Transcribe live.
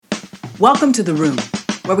Welcome to The Room,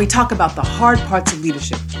 where we talk about the hard parts of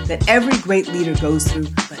leadership that every great leader goes through,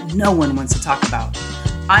 but no one wants to talk about.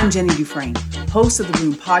 I'm Jenny Dufresne, host of The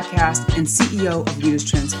Room podcast and CEO of Leaders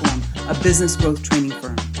Transform, a business growth training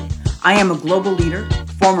firm. I am a global leader,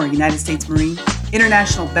 former United States Marine,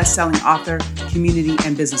 international best-selling author, community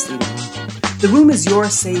and business leader. The Room is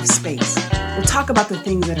your safe space. We'll talk about the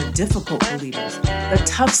things that are difficult for leaders, the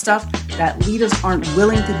tough stuff that leaders aren't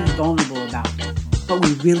willing to be vulnerable about, but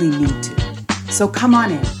we really need to. So come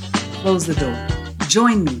on in, close the door,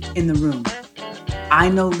 join me in the room. I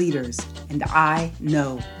know leaders and I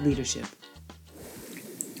know leadership.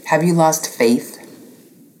 Have you lost faith?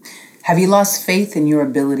 Have you lost faith in your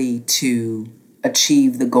ability to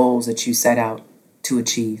achieve the goals that you set out to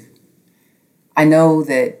achieve? I know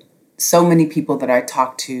that so many people that I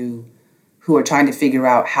talk to who are trying to figure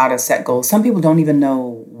out how to set goals, some people don't even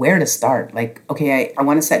know where to start. Like, okay, I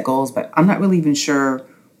want to set goals, but I'm not really even sure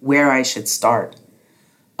where I should start.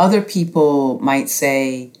 Other people might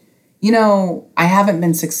say, I haven't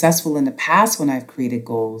been successful in the past when I've created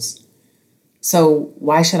goals. So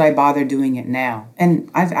why should I bother doing it now? And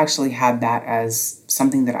I've actually had that as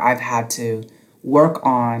something that I've had to work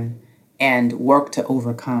on and work to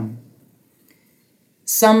overcome.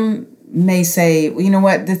 Some may say, well, you know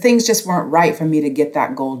what, the things just weren't right for me to get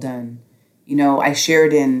that goal done. I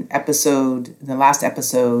shared in the last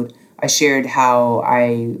episode, I shared how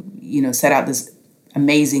I, set out this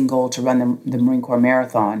amazing goal to run the Marine Corps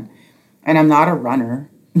Marathon. And I'm not a runner.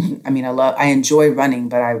 I enjoy running,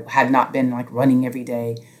 but I had not been running every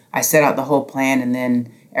day. I set out the whole plan and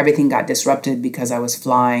then everything got disrupted because I was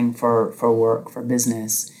flying for work, for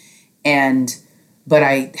business. But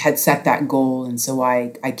I had set that goal, and so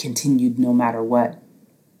I continued no matter what.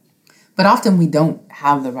 But often we don't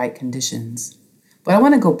have the right conditions. But I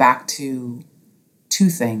want to go back to two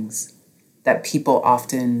things that people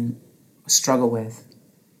often struggle with.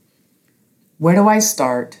 Where do I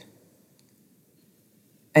start?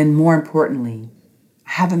 And more importantly,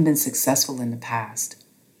 I haven't been successful in the past.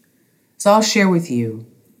 So I'll share with you,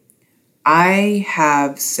 I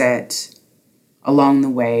have set along the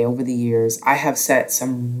way, over the years, I have set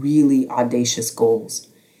some really audacious goals.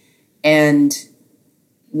 And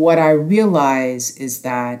what I realize is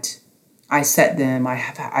that I set them,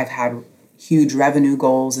 I've had huge revenue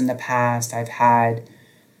goals in the past. I've had,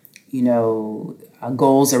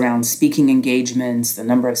 goals around speaking engagements, the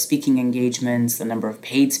number of speaking engagements, the number of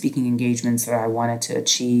paid speaking engagements that I wanted to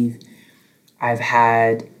achieve. I've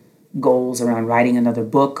had goals around writing another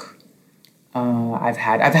book. I've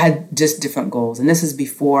had just different goals. And this is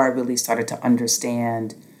before I really started to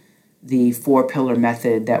understand the 4-pillar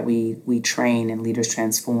method that we train in Leaders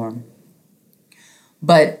Transform.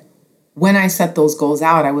 But when I set those goals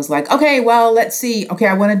out, I was like, okay, well, let's see. Okay,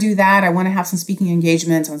 I want to do that. I want to have some speaking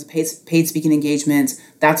engagements. I want paid speaking engagements.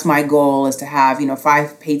 That's my goal, is to have,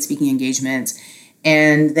 5 paid speaking engagements.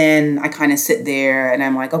 And then I kind of sit there and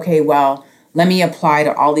I'm like, okay, well, let me apply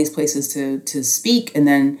to all these places to speak. And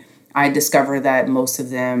then I discover that most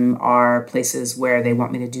of them are places where they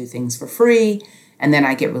want me to do things for free. And then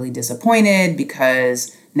I get really disappointed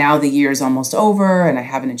because now the year is almost over and I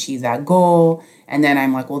haven't achieved that goal. And then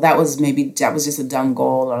I'm like, well, that was just a dumb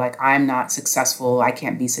goal, or I'm not successful. I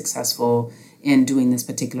can't be successful in doing this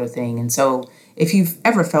particular thing. And so if you've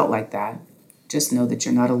ever felt like that, just know that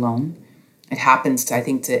you're not alone. It happens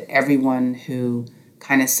to everyone who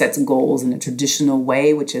kind of sets goals in a traditional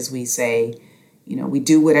way, which is we say, we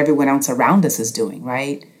do what everyone else around us is doing,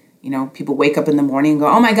 right? People wake up in the morning and go,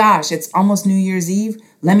 oh my gosh, it's almost New Year's Eve.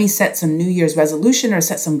 Let me set some New Year's resolution or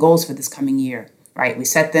set some goals for this coming year, right? We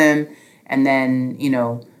set them and then,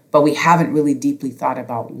 but we haven't really deeply thought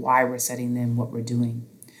about why we're setting them, what we're doing.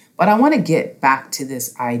 But I want to get back to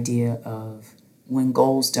this idea of when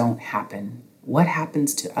goals don't happen, what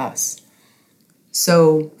happens to us?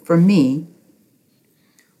 So for me,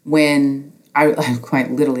 when I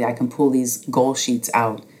quite literally, I can pull these goal sheets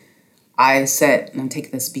out. I'm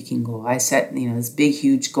taking the speaking goal. I set, this big,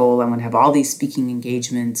 huge goal. I want to have all these speaking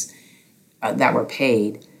engagements that were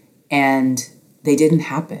paid, and they didn't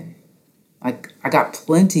happen. I got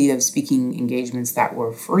plenty of speaking engagements that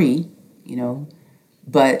were free,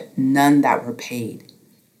 but none that were paid.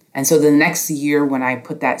 And so the next year when I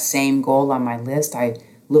put that same goal on my list, I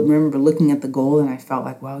remember looking at the goal and I felt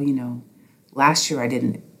like, well, last year I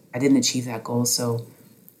didn't achieve that goal. So,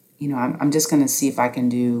 I'm just going to see if I can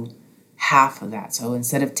do half of that. So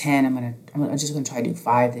instead of 10, I'm just going to try to do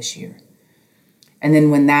 5 this year. And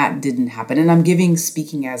then when that didn't happen, and I'm giving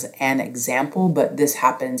speaking as an example, but this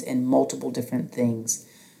happens in multiple different things,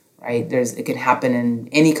 right? It can happen in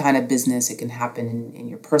any kind of business. It can happen in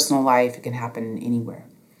your personal life. It can happen anywhere.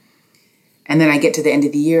 And then I get to the end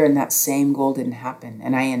of the year and that same goal didn't happen.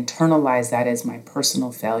 And I internalize that as my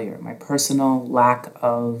personal failure, my personal lack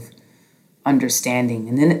of understanding.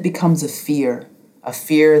 And then it becomes a fear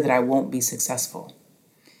that I won't be successful.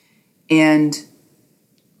 And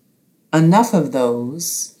enough of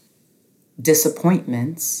those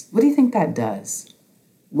disappointments, what do you think that does?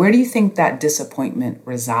 Where do you think that disappointment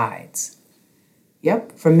resides?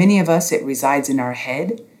 Yep, for many of us, it resides in our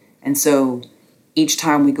head. And so each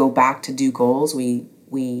time we go back to do goals, we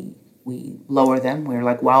lower them. We're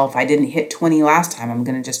like, well, if I didn't hit 20 last time, I'm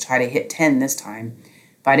going to just try to hit 10 this time.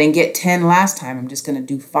 If I didn't get 10 last time, I'm just going to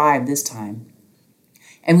do 5 this time.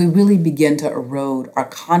 And we really begin to erode our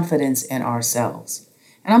confidence in ourselves.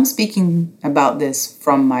 And I'm speaking about this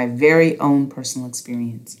from my very own personal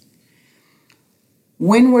experience.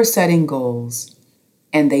 When we're setting goals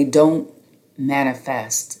and they don't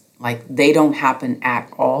manifest, like they don't happen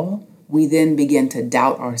at all, we then begin to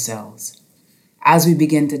doubt ourselves. As we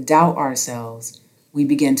begin to doubt ourselves, we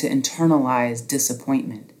begin to internalize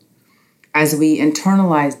disappointment. As we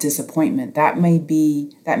internalize disappointment, that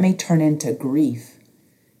may turn into grief.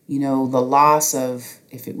 The loss of,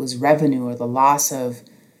 if it was revenue, or the loss of,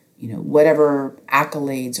 whatever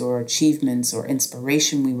accolades or achievements or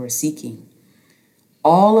inspiration we were seeking.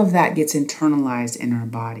 All of that gets internalized in our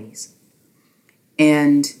bodies.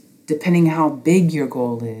 And depending how big your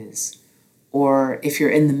goal is, or if you're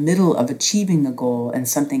in the middle of achieving the goal and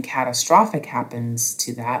something catastrophic happens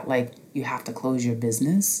to that, like you have to close your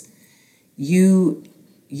business, we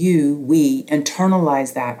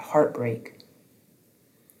internalize that heartbreak.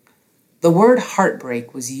 The word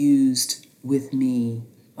heartbreak was used with me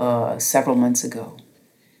several months ago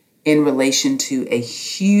in relation to a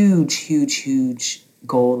huge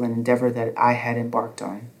goal and endeavor that I had embarked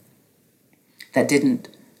on that didn't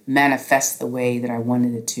manifest the way that I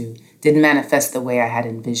wanted it to, didn't manifest the way I had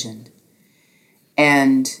envisioned.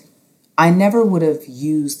 And I never would have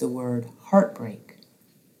used the word heartbreak.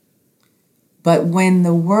 But when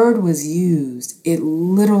the word was used, it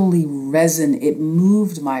literally it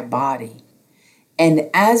moved my body. And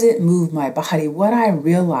as it moved my body, what I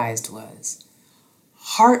realized was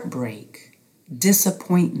heartbreak,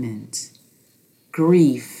 disappointment,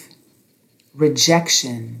 grief,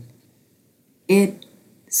 rejection, it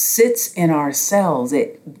sits in our cells.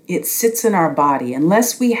 It sits in our body.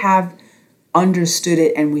 Unless we have understood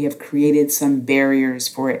it and we have created some barriers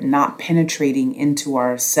for it not penetrating into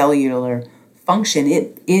our cellular function,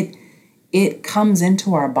 it comes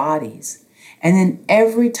into our bodies. And then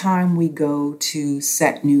every time we go to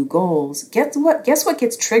set new goals, guess what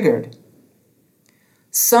gets triggered?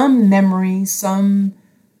 Some memory, some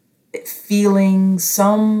feeling,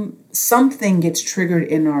 something gets triggered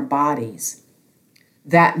in our bodies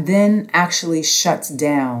that then actually shuts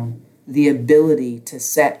down the ability to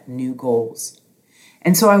set new goals.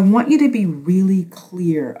 And so I want you to be really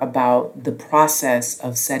clear about the process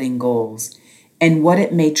of setting goals and what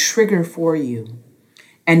it may trigger for you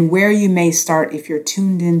and where you may start if you're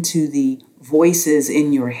tuned into the voices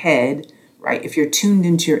in your head, right? If you're tuned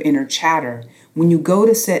into your inner chatter, when you go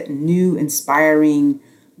to set new, inspiring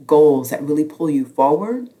goals that really pull you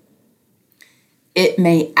forward, it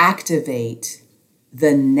may activate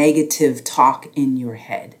the negative talk in your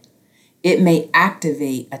head. It may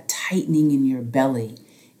activate a tightening in your belly.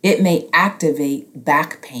 It may activate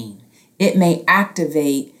back pain. It may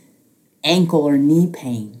activate ankle or knee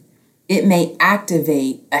pain. It may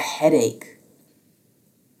activate a headache.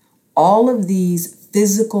 All of these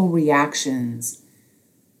physical reactions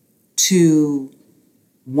to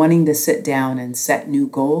wanting to sit down and set new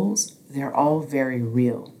goals, they're all very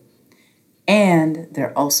real. And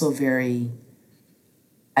they're also very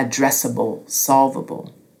addressable,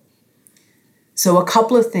 solvable. So a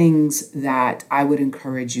couple of things that I would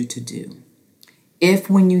encourage you to do. If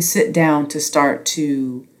when you sit down to start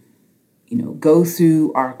to, go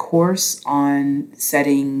through our course on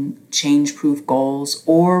setting change-proof goals,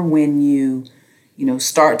 or when you,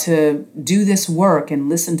 start to do this work and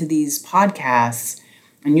listen to these podcasts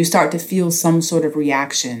and you start to feel some sort of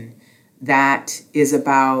reaction that is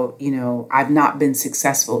about, I've not been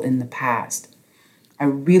successful in the past, I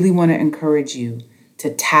really want to encourage you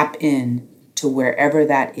to tap in to wherever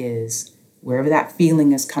that is, wherever that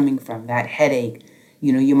feeling is coming from, that headache.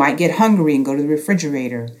 You might get hungry and go to the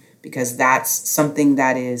refrigerator because that's something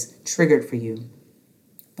that is triggered for you.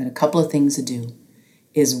 But a couple of things to do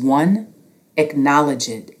is, one, acknowledge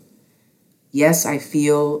it. Yes,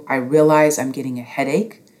 I realize I'm getting a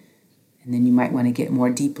headache. And then you might want to get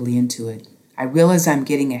more deeply into it. I realize I'm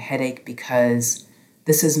getting a headache because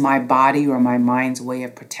this is my body or my mind's way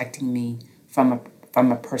of protecting me from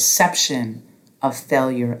a perception of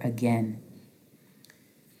failure again.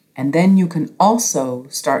 And then you can also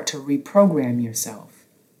start to reprogram yourself.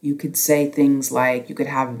 You could say things like, you could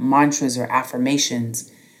have mantras or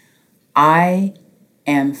affirmations. I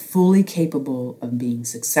am fully capable of being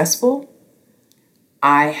successful.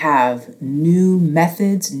 I have new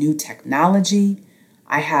methods, new technology.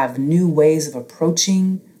 I have new ways of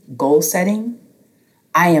approaching goal setting.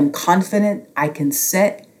 I am confident I can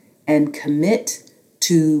set and commit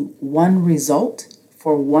to one result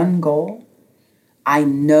for one goal. I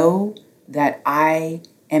know that I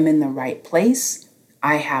am in the right place.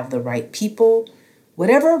 I have the right people.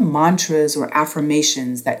 Whatever mantras or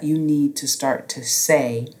affirmations that you need to start to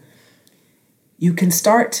say, you can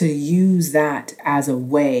start to use that as a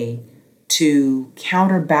way to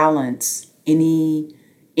counterbalance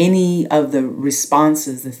any of the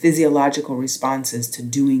responses, the physiological responses to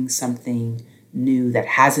doing something new that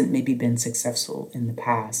hasn't maybe been successful in the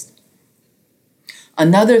past.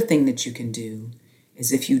 Another thing that you can do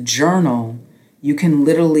is if you journal, you can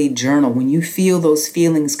literally journal. When you feel those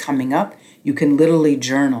feelings coming up, you can literally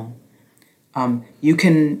journal. You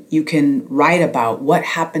can write about what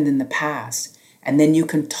happened in the past, and then you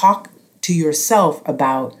can talk to yourself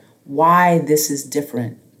about why this is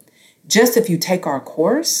different. Just if you take our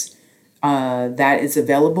course that is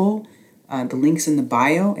available, the link's in the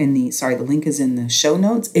bio, the link is in the show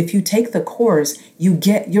notes. If you take the course,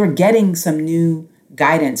 you're getting some new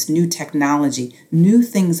guidance, new technology, new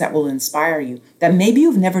things that will inspire you that maybe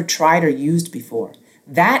you've never tried or used before.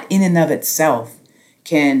 That in and of itself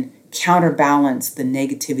can counterbalance the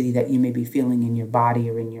negativity that you may be feeling in your body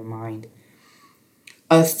or in your mind.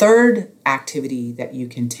 A third activity that you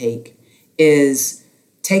can take is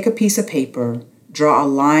take a piece of paper, draw a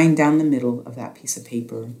line down the middle of that piece of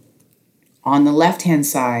paper. On the left-hand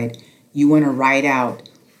side, you want to write out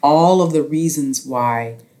all of the reasons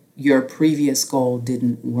why your previous goal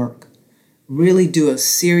didn't work. Really do a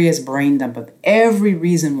serious brain dump of every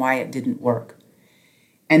reason why it didn't work.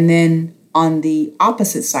 And then on the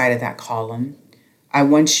opposite side of that column, I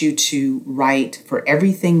want you to write for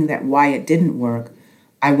everything that why it didn't work.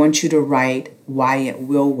 I want you to write why it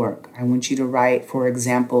will work. I want you to write, for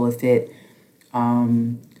example, if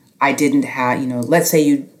I didn't have, let's say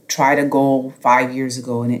you tried a goal 5 years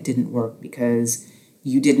ago and it didn't work because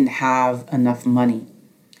you didn't have enough money.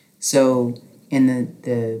 So in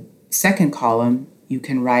the second column, you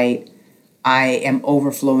can write, I am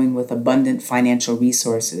overflowing with abundant financial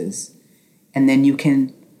resources. And then you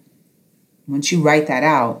can, once you write that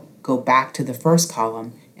out, go back to the first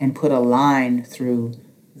column and put a line through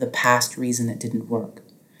the past reason it didn't work.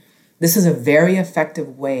 This is a very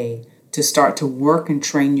effective way to start to work and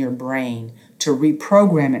train your brain to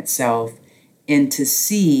reprogram itself and to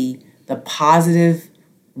see the positive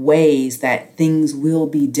ways that things will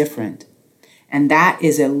be different. And that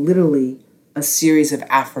is literally a series of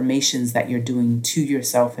affirmations that you're doing to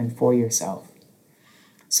yourself and for yourself.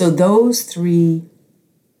 So those three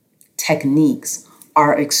techniques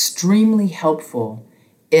are extremely helpful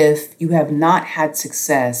if you have not had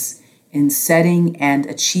success in setting and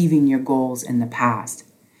achieving your goals in the past.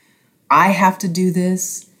 I have to do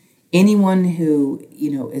this. Anyone who,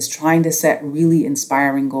 is trying to set really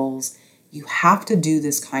inspiring goals, you have to do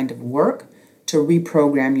this kind of work to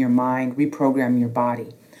reprogram your mind, reprogram your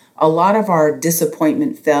body. A lot of our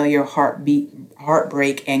disappointment, failure,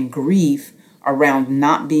 heartbreak, and grief around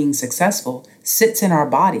not being successful sits in our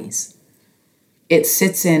bodies. It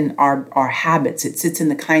sits in our habits. It sits in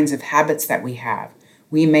the kinds of habits that we have.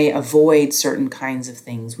 We may avoid certain kinds of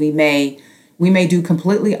things. We may do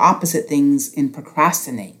completely opposite things and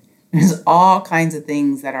procrastinate. There's all kinds of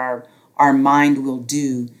things that our mind will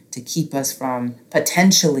do to keep us from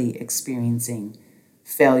potentially experiencing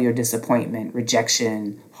failure, disappointment,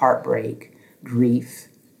 rejection, heartbreak, grief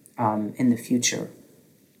in the future.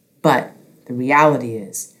 But the reality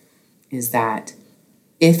is that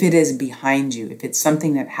if it is behind you, if it's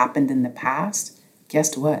something that happened in the past,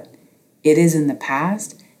 guess what? It is in the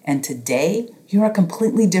past, and today you're a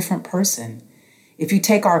completely different person. If you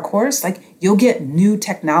take our course, you'll get new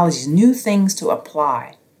technologies, new things to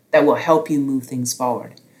apply that will help you move things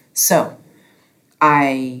forward. So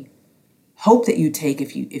I hope that you take,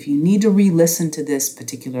 if you need to re-listen to this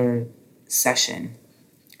particular session,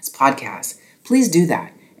 this podcast, please do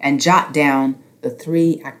that and jot down the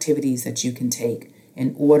 3 activities that you can take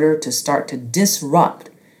in order to start to disrupt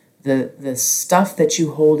the stuff that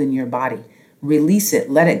you hold in your body. Release it,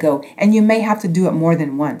 let it go. And you may have to do it more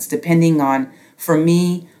than once, depending on, for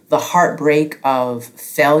me, the heartbreak of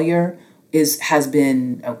failure has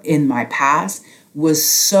been in my past was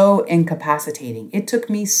so incapacitating. It took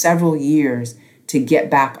me several years to get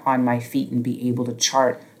back on my feet and be able to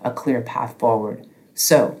chart a clear path forward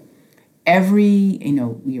So whether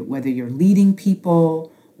you're leading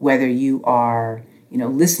people, whether you are,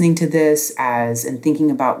 listening to this and thinking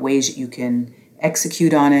about ways that you can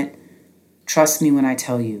execute on it, trust me when I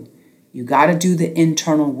tell you, you got to do the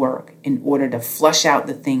internal work in order to flush out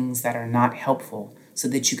the things that are not helpful so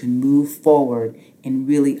that you can move forward in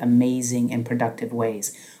really amazing and productive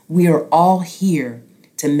ways. We are all here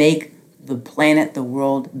to make the planet, the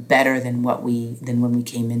world better than when we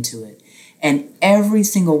came into it. And every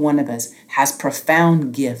single one of us has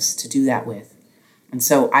profound gifts to do that with. And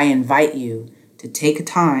so I invite you to take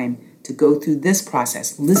time to go through this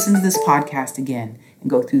process, listen to this podcast again, and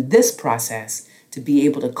go through this process to be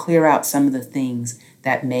able to clear out some of the things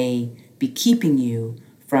that may be keeping you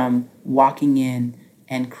from walking in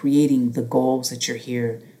and creating the goals that you're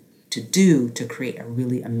here to do to create a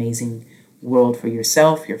really amazing world for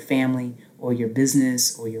yourself, your family, or your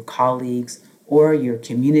business, or your colleagues, or your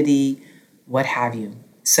community, what have you.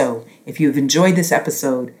 So if you've enjoyed this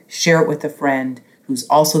episode, share it with a friend who's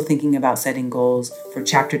also thinking about setting goals for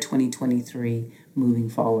Chapter 2023 moving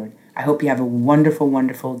forward. I hope you have a wonderful,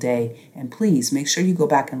 wonderful day. And please make sure you go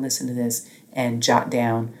back and listen to this and jot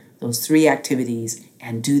down those 3 activities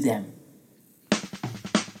and do them.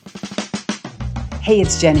 Hey,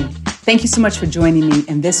 it's Jenny. Thank you so much for joining me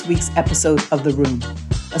in this week's episode of The Room,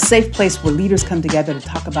 a safe place where leaders come together to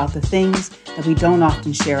talk about the things that we don't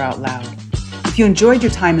often share out loud. If you enjoyed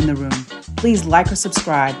your time in the room, please like or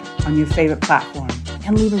subscribe on your favorite platform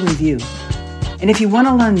and leave a review. And if you want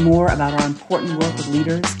to learn more about our important work with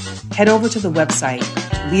leaders, head over to the website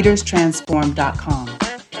leaderstransform.com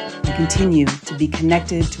and continue to be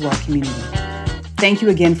connected to our community. Thank you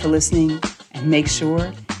again for listening, and make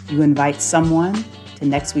sure you invite someone to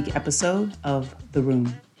next week's episode of The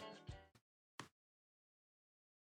Room.